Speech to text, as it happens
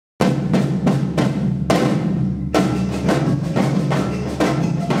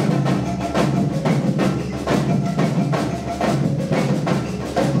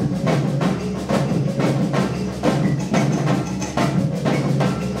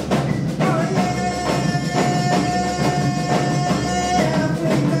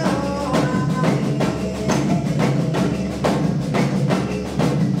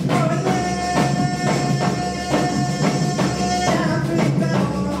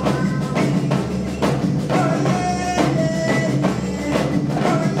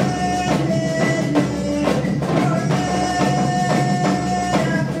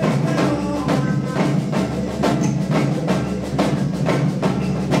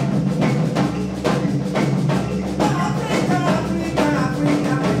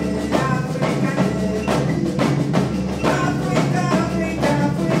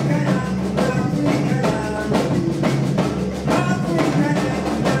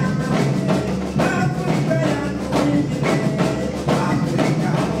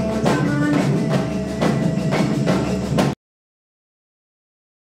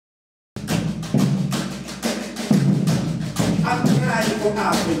for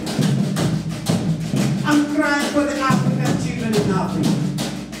Africa. I'm crying for the African children in Africa.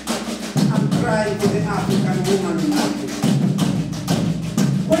 I'm crying for the African woman in Africa.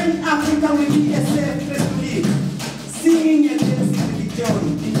 When Africa will be a safe place to live, singing and dancing with joy,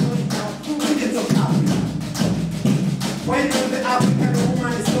 enjoying our freedoms of Africa. When will the African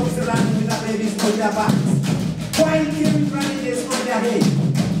woman stop running with her babies on their backs, while carrying bandages on their head?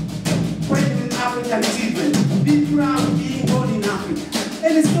 When will African children be proud being born in Africa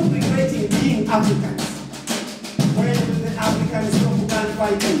and stop regretting being Africans? When will the Africans stop gun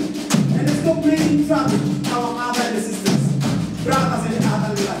fighting and stop making trouble our mothers and sisters, brothers and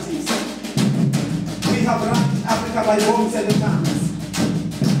other relatives? We have racked Africa by bombs and guns.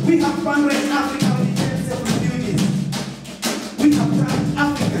 We have plundered Africa with the hands of refugees. We have trapped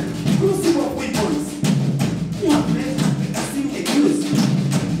Africa inclusive of weapons. We have made Africa seem accused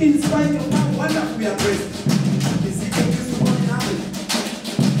in spite of how wonderful we are dressed. Is it accused to go in Africa?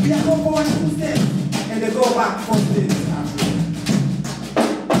 We are go forward 2 steps and they go back 4 steps.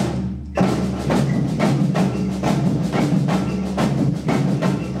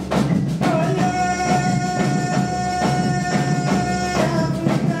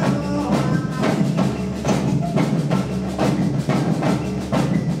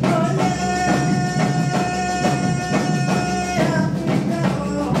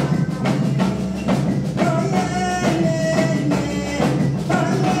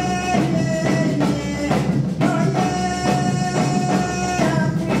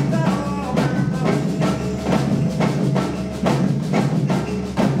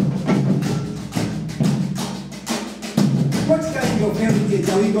 What kind of heritage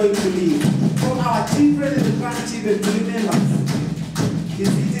are we going to leave for our children and grandchildren to remember? Is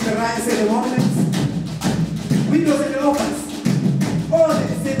it the rights and the monuments, widows and the orphans, all the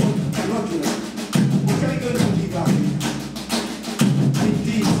disabled cannot do it? What are we going to leave Africa?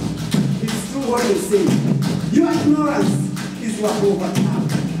 Indeed, it's true what you say. Your ignorance is your poverty.